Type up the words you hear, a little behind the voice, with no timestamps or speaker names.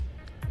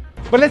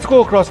But let's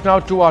go across now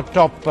to our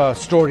top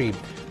story.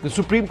 The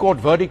Supreme Court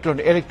verdict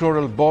on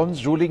electoral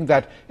bonds, ruling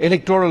that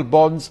electoral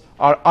bonds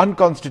are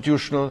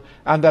unconstitutional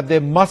and that there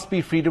must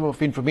be freedom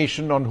of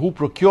information on who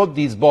procured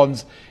these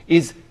bonds,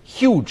 is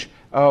huge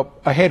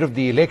ahead of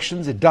the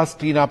elections. It does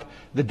clean up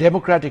the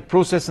democratic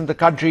process in the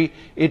country.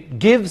 It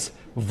gives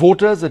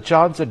voters a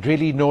chance at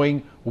really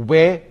knowing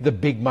where the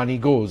big money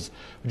goes.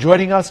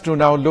 Joining us to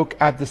now look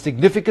at the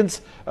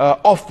significance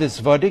of this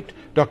verdict,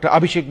 Dr.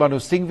 Abhishek Manu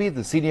Singhvi,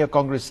 the senior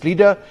Congress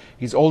leader.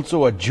 He's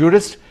also a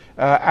jurist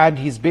and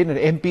he's been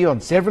an MP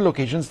on several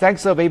occasions.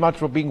 Thanks, sir, very much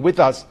for being with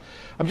us.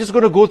 I'm just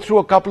going to go through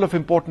a couple of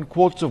important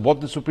quotes of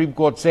what the Supreme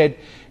Court said,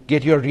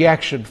 get your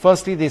reaction.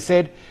 Firstly, they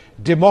said,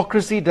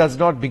 democracy does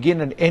not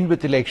begin and end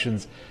with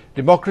elections.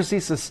 Democracy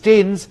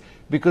sustains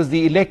because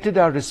the elected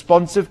are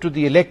responsive to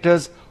the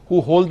electors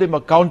who hold them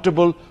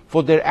accountable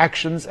for their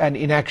actions and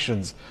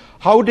inactions.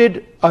 How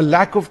did a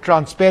lack of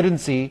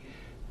transparency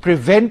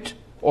prevent,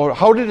 or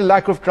how did a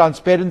lack of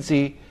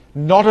transparency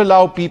not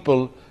allow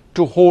people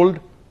to hold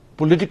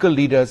political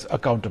leaders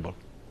accountable?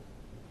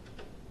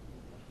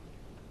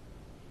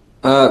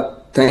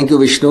 Thank you,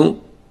 Vishnu.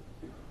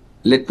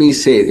 Let me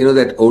say,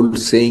 that old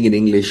saying in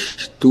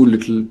English, too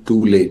little,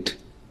 too late.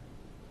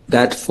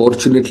 That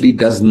fortunately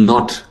does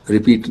not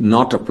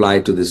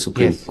apply to the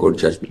Supreme Court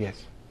judgment.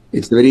 Yes.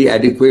 It's a very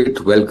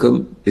adequate,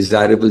 welcome,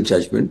 desirable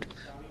judgment.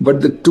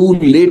 But the too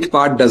late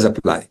part does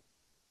apply.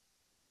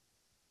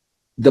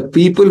 The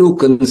people who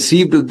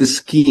conceived of this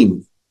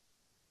scheme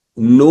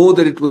know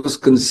that it was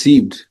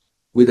conceived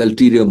with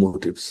ulterior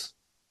motives.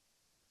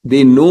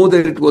 They know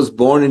that it was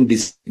born in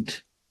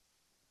deceit.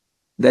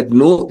 They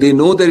know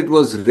that it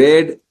was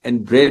reared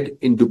and bred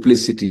in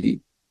duplicity.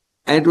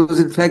 And it was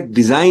in fact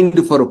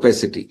designed for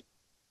opacity.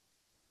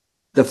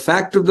 The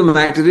fact of the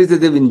matter is that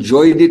they've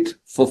enjoyed it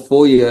for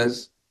 4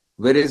 years,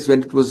 whereas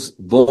when it was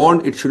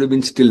born, it should have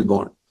been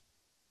stillborn.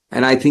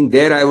 And I think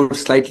there I would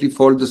slightly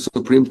fault the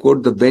Supreme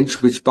Court. The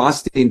bench which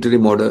passed the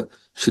interim order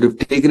should have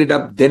taken it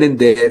up then and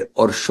there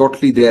or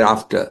shortly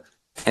thereafter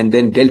and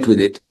then dealt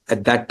with it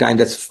at that time.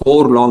 That's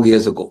 4 long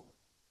years ago.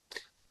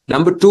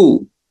 Number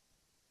two,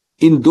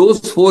 in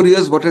those 4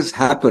 years, what has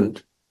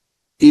happened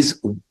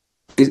is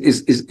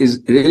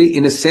really,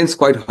 in a sense,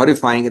 quite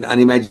horrifying and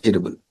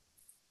unimaginable.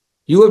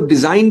 You have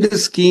designed a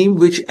scheme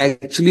which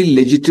actually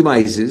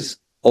legitimizes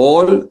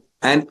all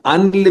and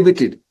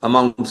unlimited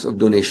amounts of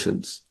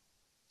donations.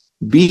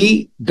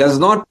 B, does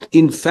not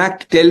in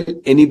fact tell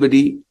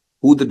anybody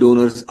who the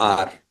donors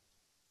are.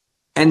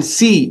 And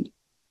C,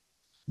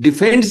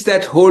 defends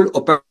that whole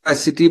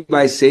opacity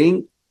by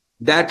saying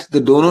that the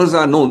donors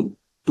are known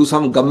to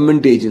some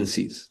government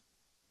agencies.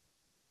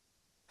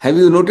 Have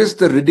you noticed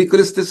the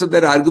ridiculousness of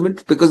that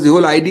argument? Because the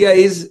whole idea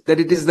is that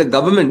it is the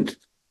government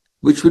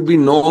which would be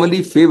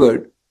normally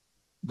favored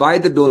by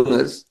the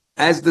donors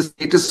as the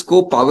status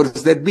quo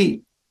powers that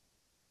be.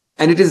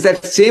 And it is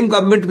that same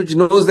government which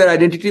knows their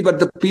identity, but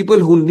the people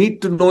who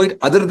need to know it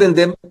other than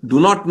them do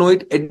not know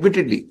it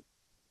admittedly,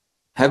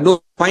 have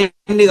no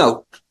finding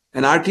out.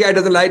 And RTI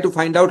doesn't lie to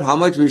find out how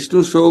much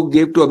Vishnu Show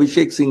gave to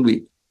Abhishek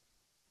Singhvi.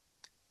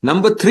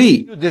 Number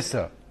three. This,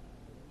 sir.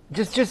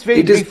 Just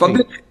very briefly. It is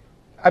public.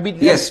 I mean,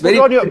 yes,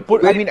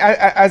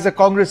 as a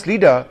Congress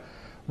leader,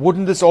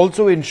 wouldn't this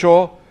also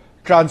ensure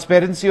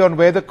transparency on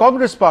where the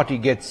Congress party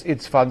gets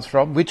its funds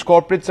from, which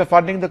corporates are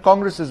funding the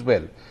Congress as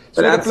well?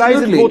 So it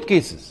applies in both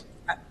cases.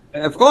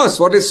 Of course,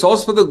 what is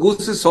sauce for the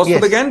goose is sauce for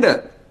the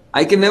gander.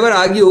 I can never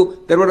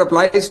argue that what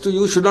applies to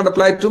you should not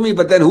apply to me,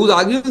 but then who's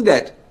arguing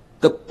that?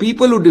 The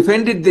people who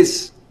defended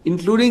this,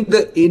 including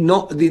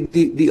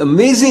the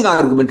amazing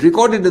argument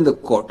recorded in the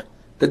court,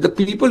 that the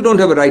people don't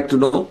have a right to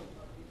know.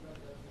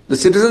 The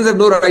citizens have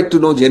no right to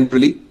know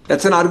generally.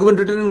 That's an argument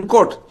written in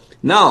court.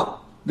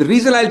 Now, the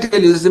reason I'll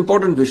tell you this is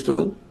important,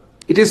 Vishnu.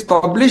 It is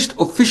published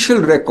official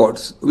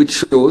records which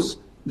shows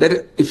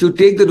that if you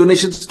take the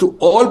donations to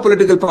all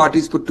political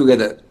parties put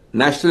together,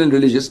 national and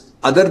religious,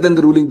 other than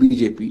the ruling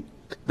BJP,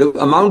 the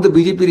amount the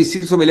BJP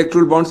receives from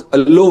electoral bonds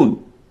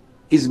alone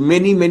is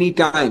many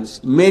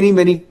times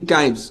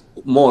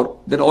more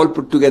than all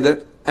put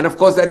together. And of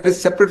course, that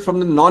is separate from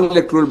the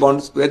non-electoral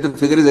bonds where the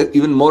figure is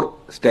even more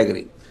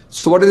staggering.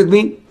 So what does it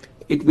mean?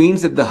 It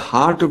means that the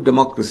heart of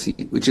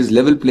democracy, which is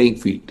level playing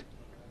field,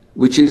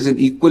 which is an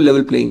equal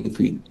level playing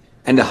field,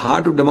 and the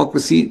heart of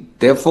democracy,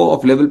 therefore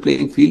of level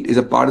playing field, is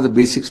a part of the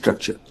basic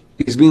structure.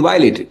 It is being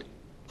violated.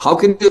 How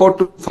can we afford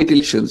to fight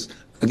elections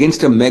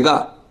against a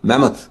mega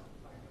mammoth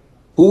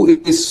who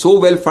is so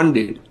well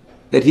funded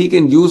that he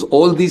can use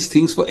all these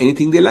things for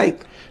anything they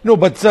like? No,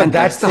 but sir,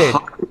 that's it.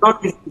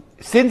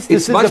 Since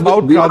this is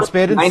about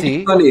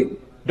transparency,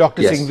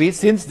 Dr. Singhvi,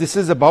 since this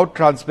is about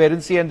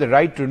transparency and the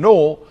right to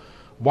know,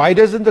 why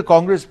doesn't the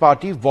Congress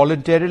party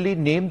voluntarily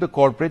name the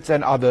corporates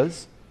and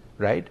others,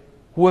 right,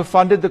 who have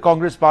funded the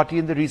Congress party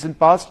in the recent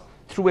past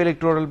through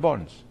electoral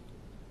bonds?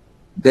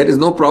 There is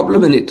no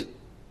problem in it.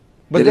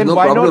 But then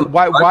why not?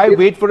 Why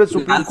wait for a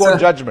Supreme Court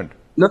judgment?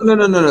 No.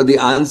 The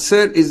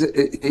answer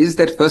is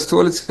that, first of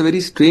all, it's a very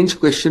strange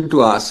question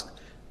to ask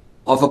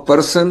of a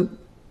person,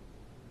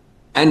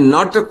 and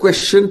not a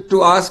question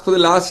to ask for the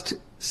last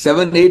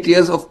 7, 8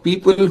 years of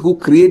people who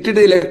created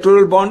the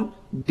electoral bond,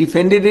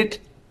 defended it,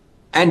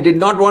 and did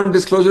not want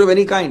disclosure of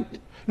any kind.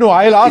 No,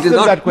 I'll ask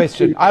them that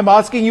question. I'm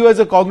asking you as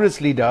a Congress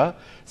leader,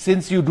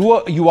 since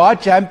you are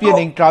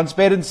championing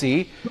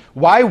transparency,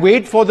 why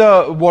wait for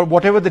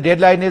whatever the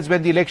deadline is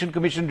when the Election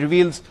Commission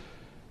reveals,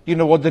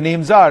 what the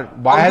names are?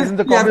 Why hasn't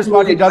the Congress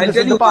party done this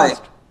in the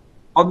past?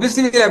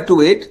 Obviously, they have to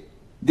wait.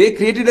 They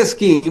created a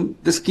scheme.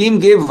 The scheme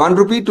gave 1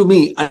 rupee to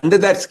me under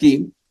that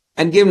scheme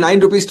and gave 9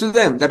 rupees to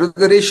them. That was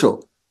the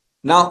ratio.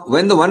 Now,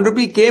 when the 1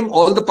 rupee came,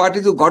 all the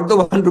parties who got the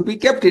 1 rupee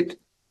kept it.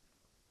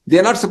 They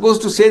are not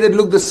supposed to say that,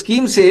 look, the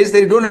scheme says that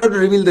you don't have to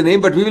reveal the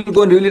name, but we will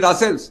go and reveal it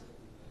ourselves.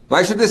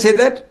 Why should they say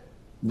that?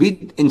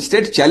 We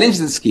instead challenge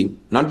the scheme,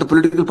 not the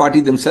political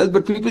party themselves,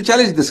 but people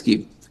challenge the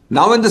scheme.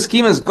 Now when the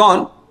scheme has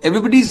gone,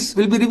 everybody's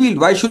will be revealed.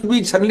 Why should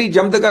we suddenly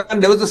jump the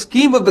gun? There was a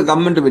scheme of the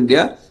government of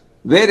India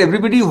where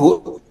everybody,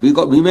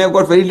 we may have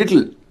got very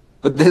little,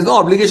 but there is no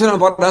obligation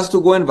upon us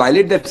to go and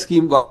violate that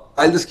scheme while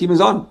the scheme is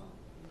on.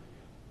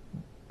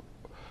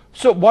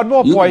 So one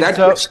more point, that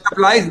question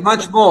applies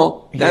much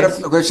more. Yes.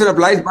 That question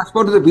applies much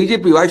more to the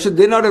BJP. Why should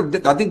they not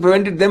have? Nothing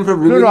prevented them from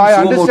revealing? No, I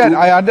understand.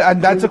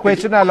 And that's a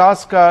question I'll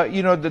ask.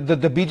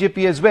 The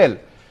BJP as well.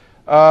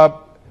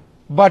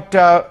 But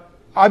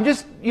I'm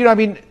just,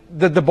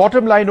 the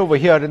bottom line over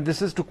here, and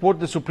this is to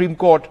quote the Supreme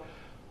Court: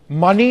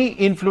 money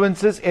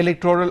influences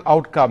electoral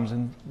outcomes,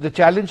 and the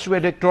challenge to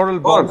electoral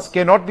bonds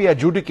cannot be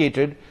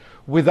adjudicated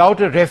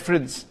without a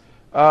reference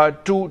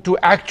to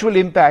actual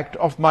impact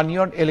of money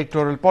on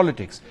electoral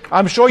politics.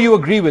 I'm sure you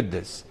agree with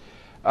this.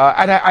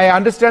 And I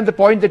understand the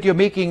point that you're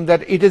making,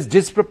 that it is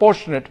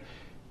disproportionate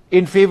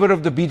in favor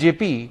of the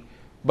BJP.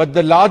 But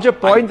the larger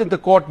point that the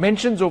court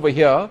mentions over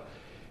here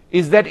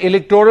is that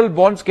electoral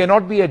bonds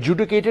cannot be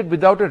adjudicated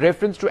without a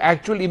reference to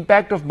actual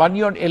impact of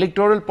money on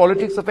electoral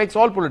politics affects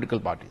all political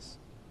parties.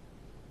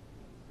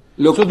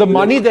 So the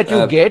money that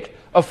you get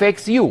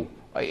affects you.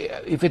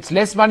 If it's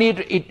less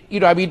money,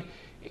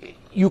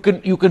 you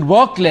can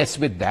work less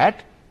with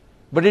that,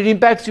 but it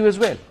impacts you as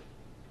well.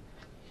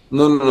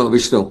 No,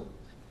 Vishnu.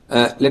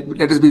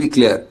 Let us be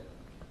clear.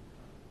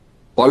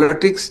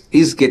 Politics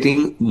is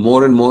getting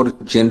more and more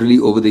generally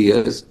over the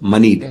years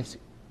moneyed. Yes.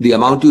 The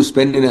amount you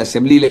spend in an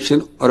assembly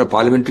election or a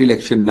parliamentary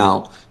election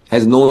now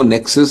has no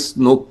nexus,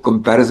 no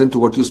comparison to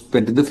what you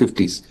spent in the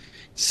 50s.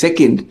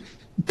 Second,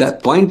 the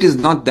point is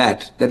not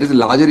that. That is a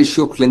larger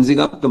issue of cleansing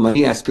up the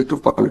money aspect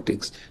of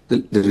politics.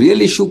 The real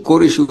issue,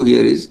 core issue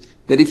here is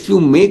that if you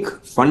make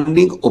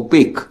funding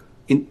opaque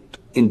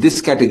in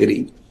this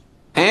category,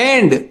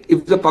 and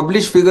if the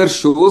published figure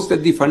shows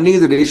that the funding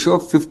is a ratio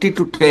of 50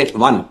 to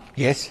 1,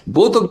 yes,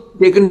 both of them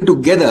taken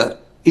together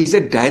is a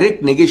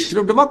direct negation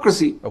of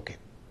democracy. Okay.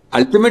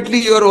 Ultimately,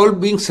 you are all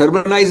being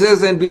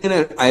sermonizers and being in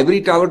an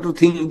ivory tower to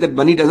think that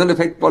money doesn't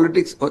affect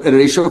politics, or a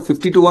ratio of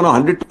 50 to 1 or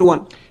 100 to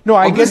 1. No,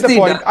 I get the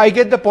point. I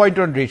get the point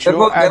on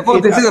ratio. Therefore,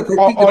 this is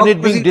on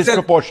it being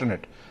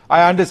disproportionate.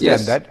 I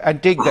understand that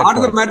and take that. Part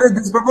of the matter is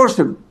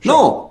disproportion. Sure.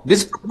 No,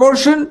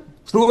 disproportion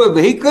through a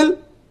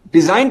vehicle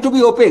designed to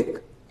be opaque.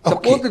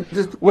 Okay.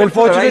 Well,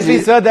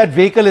 fortunately, sir, that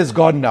vehicle is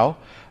gone now.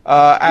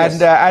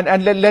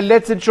 And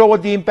let's ensure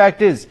what the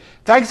impact is.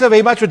 Thanks so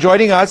very much for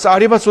joining us.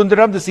 Arima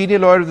Sundaram, the senior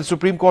lawyer of the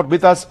Supreme Court,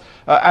 with us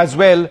as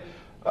well.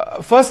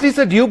 Firstly,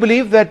 sir, do you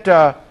believe that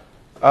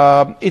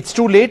it's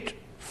too late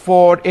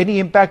for any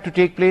impact to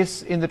take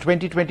place in the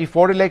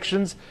 2024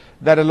 elections,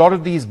 that a lot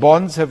of these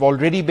bonds have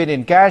already been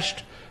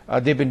encashed,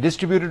 they've been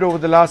distributed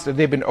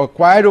they've been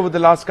acquired over the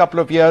last couple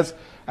of years,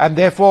 and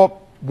therefore,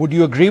 would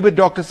you agree with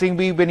Dr.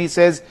 Singhvi when he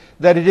says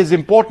that it is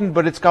important,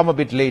 but it's come a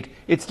bit late?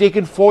 It's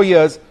taken 4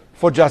 years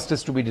for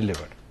justice to be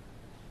delivered.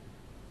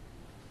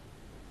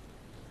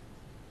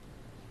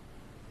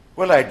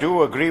 Well, I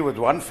do agree with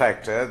one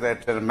factor,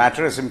 that a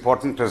matter as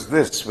important as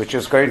this, which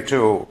is going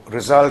to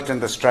result in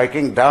the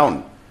striking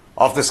down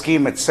of the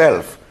scheme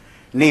itself,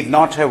 need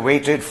not have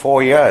waited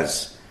 4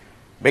 years,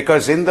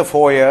 because in the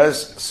 4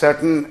 years,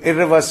 certain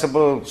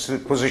irreversible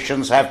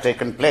positions have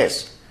taken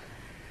place.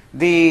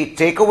 The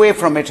takeaway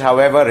from it,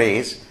 however,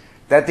 is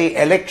that the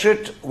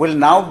electorate will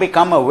now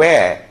become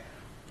aware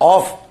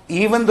of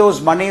even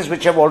those monies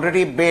which have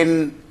already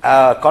been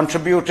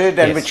contributed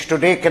and which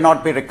today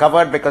cannot be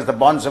recovered because the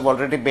bonds have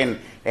already been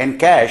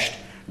encashed.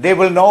 They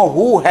will know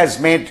who has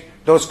made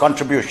those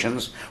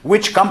contributions,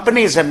 which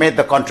companies have made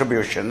the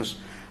contributions,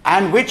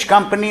 and which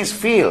companies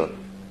feel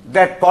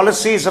that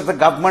policies of the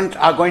government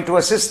are going to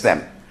assist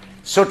them.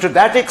 So to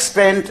that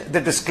extent, the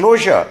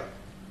disclosure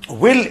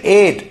will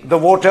aid the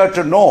voter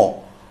to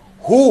know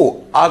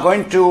who are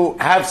going to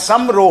have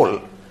some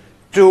role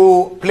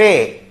to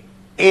play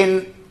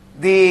in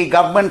the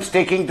government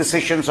taking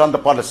decisions on the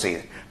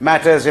policy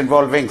matters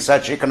involving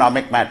such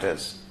economic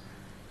matters.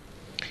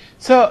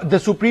 Sir, the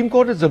Supreme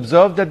Court has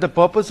observed that the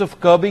purpose of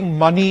curbing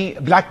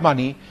black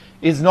money,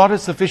 is not a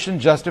sufficient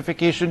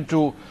justification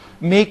to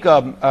make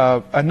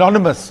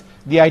anonymous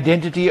the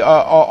identity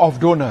of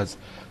donors.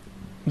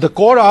 The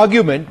core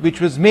argument which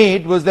was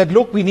made was that,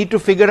 look, we need to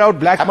figure out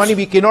black money.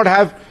 We cannot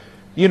have,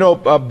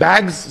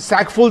 bags,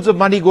 sackfuls of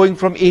money going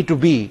from A to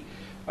B.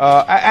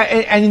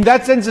 And in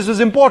that sense, this was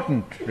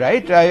important,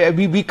 right?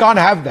 We can't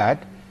have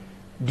that.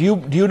 Do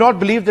you not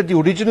believe that the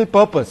original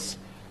purpose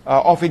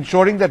of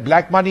ensuring that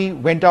black money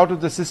went out of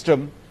the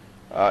system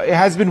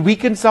has been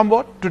weakened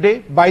somewhat today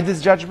by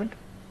this judgment?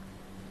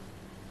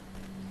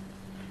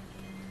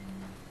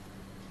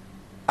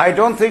 I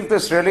don't think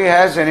this really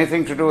has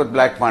anything to do with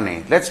black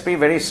money. Let's be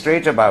very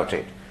straight about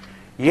it.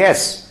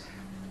 Yes,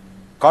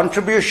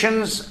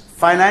 contributions,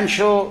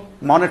 financial,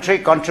 monetary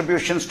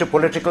contributions to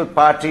political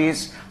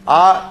parties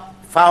are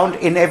found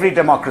in every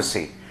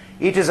democracy.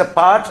 It is a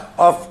part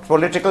of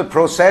political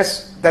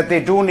process that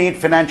they do need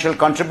financial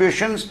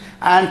contributions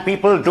and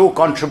people do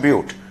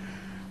contribute.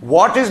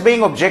 What is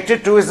being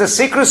objected to is the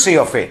secrecy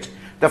of it.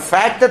 The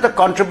fact that the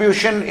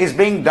contribution is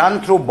being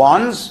done through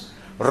bonds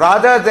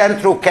rather than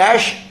through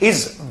cash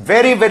is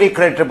very, very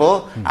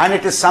credible, and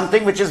it is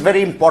something which is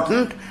very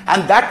important,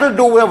 and that will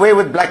do away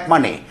with black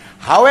money.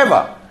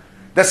 However,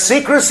 the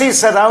secrecy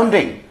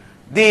surrounding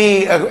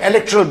the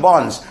electoral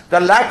bonds, the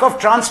lack of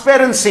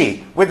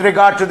transparency with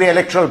regard to the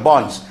electoral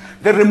bonds,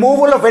 the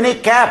removal of any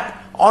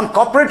cap on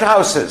corporate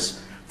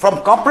houses. From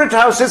corporate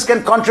houses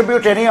can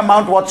contribute any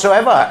amount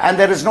whatsoever, and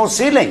there is no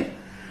ceiling.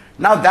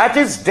 Now that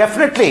is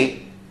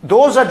definitely,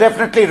 those are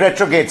definitely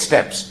retrograde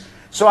steps.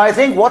 So I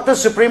think what the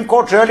Supreme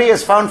Court really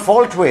has found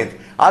fault with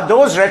are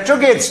those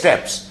retrograde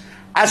steps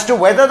as to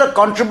whether the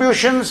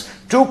contributions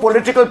to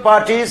political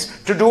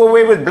parties to do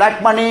away with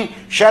black money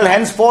shall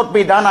henceforth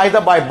be done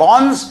either by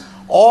bonds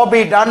or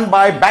be done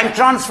by bank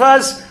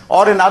transfers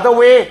or in other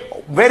way.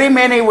 Very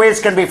many ways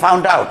can be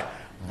found out.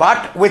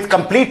 But with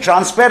complete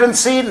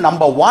transparency,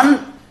 number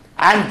one,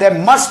 and there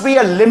must be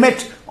a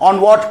limit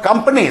on what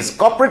companies,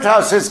 corporate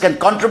houses can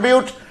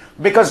contribute,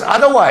 because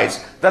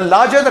otherwise, the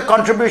larger the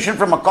contribution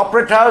from a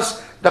corporate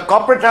house, the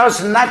corporate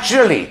house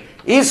naturally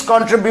is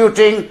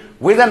contributing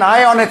with an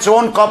eye on its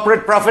own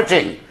corporate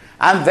profiting.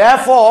 And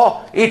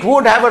therefore, it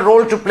would have a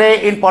role to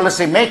play in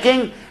policy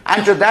making.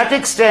 And to that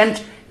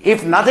extent,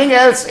 if nothing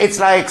else, it's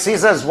like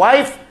Caesar's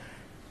wife.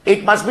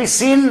 It must be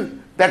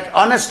seen that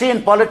honesty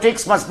in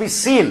politics must be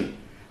seen.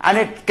 And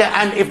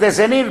if there's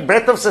any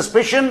breath of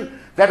suspicion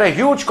that a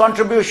huge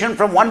contribution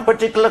from one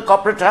particular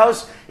corporate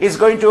house is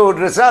going to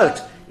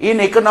result in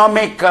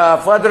economic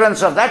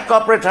furtherance of that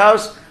corporate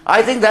house,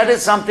 I think that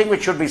is something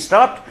which should be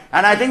stopped.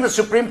 And I think the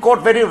Supreme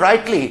Court very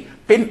rightly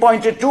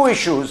pinpointed two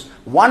issues.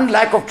 One,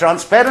 lack of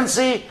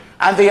transparency,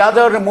 and the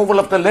other, removal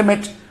of the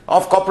limit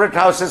of corporate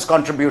houses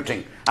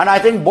contributing. And I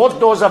think both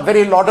those are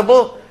very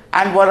laudable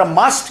and were a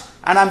must,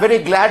 and I'm very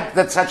glad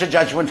that such a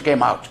judgment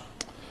came out.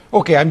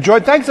 Okay, I'm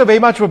joined. Thanks very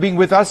much for being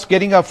with us.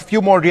 Getting a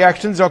few more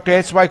reactions. Dr.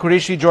 S.Y.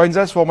 Qureshi joins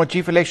us, former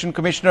Chief Election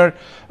Commissioner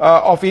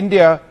of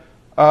India.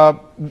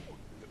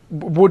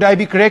 Would I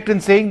be correct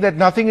in saying that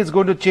nothing is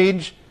going to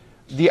change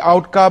the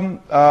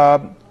outcome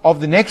of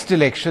the next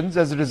elections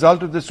as a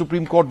result of the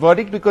Supreme Court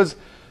verdict, because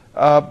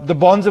the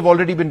bonds have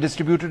already been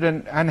distributed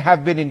and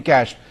have been in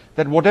cash?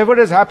 That whatever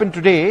has happened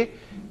today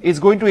is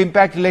going to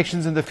impact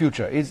elections in the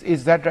future.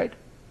 Is that right?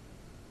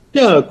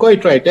 Yeah,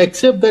 quite right.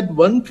 Except that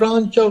one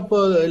tranche of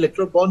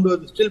electoral bond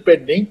was still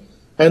pending,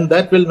 and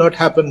that will not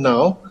happen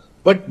now.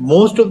 But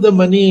most of the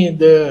money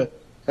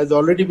has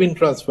already been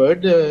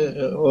transferred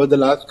over the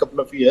last couple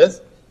of years.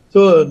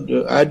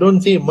 So I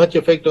don't see much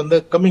effect on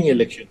the coming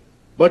election.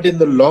 But in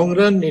the long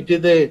run, it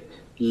is a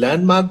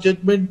landmark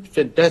judgment,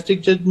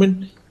 fantastic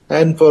judgment,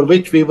 and for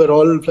which we were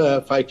all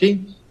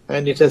fighting,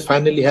 and it has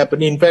finally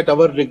happened. In fact,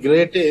 our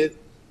regret is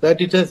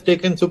that it has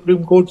taken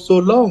Supreme Court so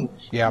long.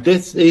 Yeah.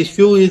 This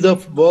issue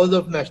was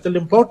of national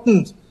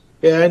importance,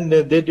 and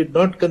they did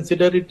not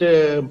consider it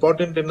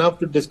important enough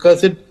to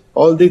discuss it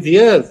all these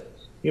years,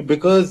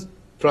 because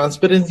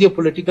transparency of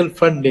political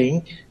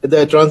funding,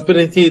 the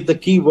transparency is the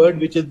key word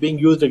which is being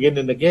used again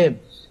and again.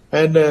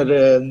 And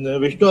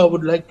Vishnu, I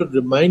would like to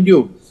remind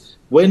you,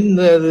 when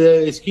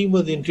the scheme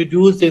was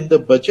introduced in the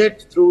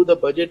budget, through the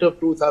budget of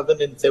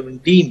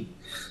 2017,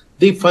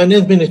 the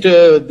finance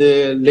minister,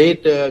 the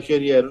late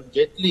Shri Arun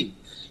Jaitley,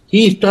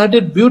 he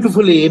started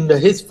beautifully. In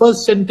his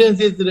first sentence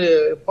is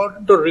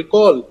important to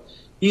recall.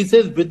 He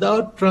says,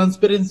 without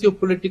transparency of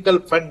political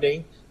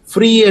funding,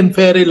 free and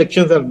fair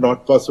elections are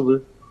not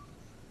possible.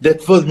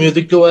 That was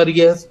music to our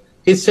ears.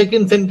 His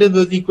second sentence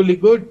was equally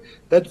good,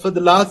 that for the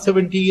last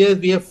 70 years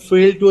we have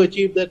failed to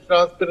achieve that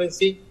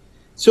transparency.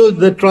 So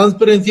the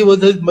transparency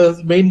was his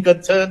main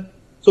concern.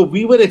 So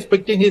we were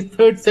expecting his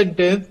third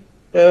sentence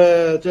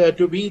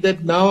to be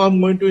that now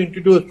I'm going to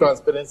introduce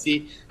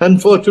transparency.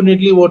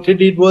 Unfortunately, what he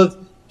did was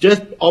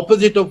just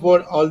opposite of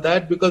all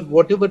that, because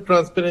whatever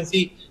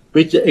transparency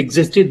which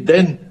existed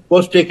then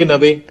was taken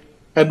away.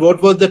 And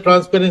what was the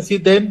transparency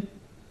then?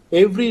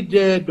 Every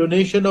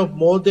donation of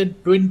more than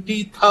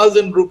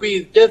 20,000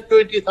 rupees, just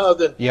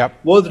 20,000,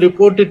 was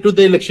reported to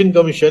the Election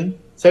Commission,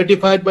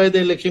 certified by the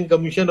Election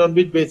Commission, on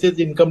which basis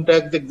income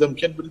tax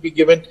exemption will be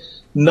given.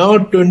 Now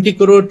 20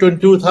 crore,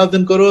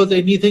 22,000 crores,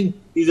 anything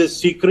is a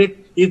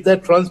secret. Is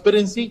that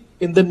transparency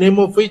in the name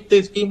of which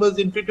the scheme was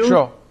introduced?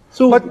 Sure.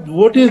 So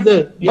what is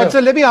the... Yeah. But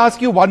sir, let me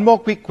ask you one more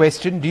quick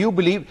question. Do you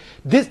believe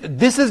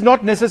this is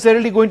not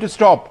necessarily going to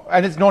stop,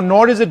 and it's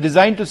nor is it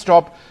designed to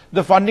stop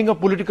the funding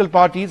of political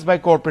parties by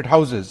corporate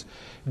houses?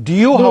 Do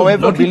you,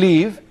 however,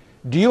 believe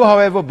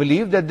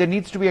that there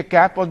needs to be a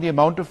cap on the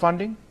amount of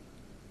funding?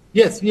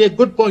 Yes, yeah,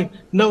 good point.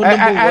 Now,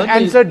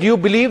 sir, do you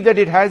believe that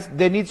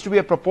there needs to be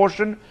a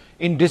proportion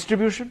in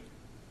distribution?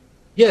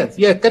 Yes,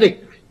 yeah,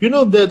 correct. You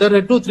know, there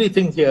are 2-3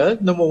 things here.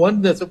 Number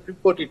one, the Supreme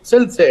Court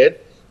itself said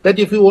that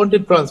if you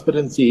wanted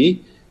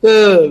transparency,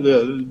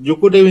 you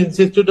could have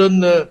insisted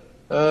on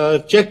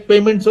check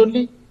payments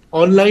only,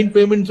 online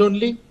payments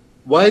only.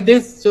 Why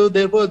this? So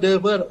there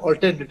were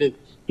alternatives.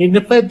 In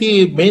fact,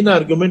 the main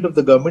argument of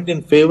the government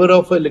in favor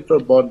of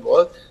electoral bond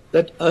was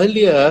that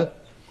earlier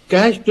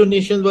cash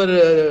donations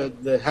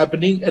were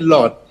happening a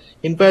lot.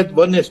 In fact,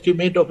 one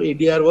estimate of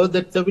ADR was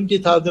that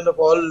 70,000 of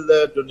all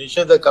the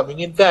donations are coming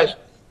in cash.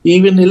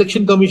 Even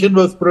Election Commission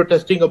was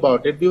protesting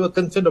about it. We were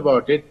concerned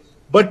about it.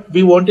 But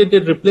we wanted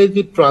it replaced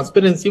with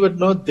transparency, but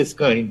not this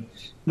kind.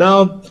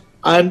 Now,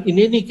 and in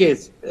any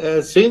case,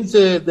 since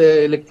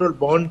the electoral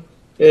bond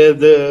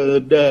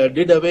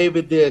did away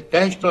with the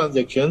cash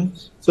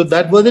transactions, so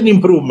that was an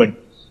improvement.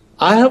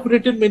 I have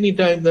written many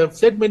times, I've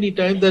said many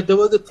times that there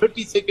was a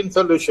 30-second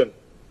solution.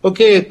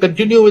 Okay,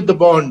 continue with the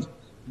bonds,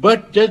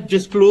 but just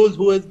disclose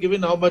who has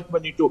given how much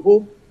money to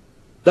whom.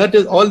 That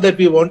is all that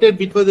we wanted,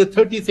 which was a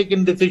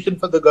 30-second decision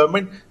for the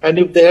government. And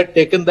if they had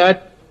taken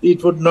that,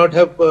 it would not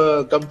have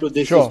come to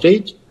this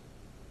stage.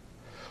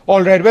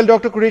 All right. Well,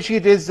 Dr. Qureshi,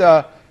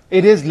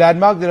 it is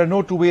landmark. There are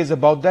no two ways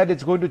about that.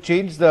 It's going to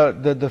change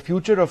the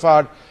future of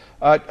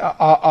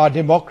our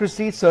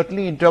democracy,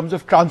 certainly in terms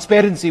of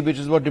transparency, which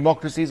is what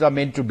democracies are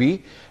meant to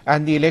be.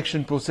 And the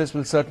election process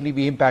will certainly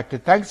be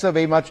impacted. Thanks, sir,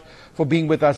 very much for being with us.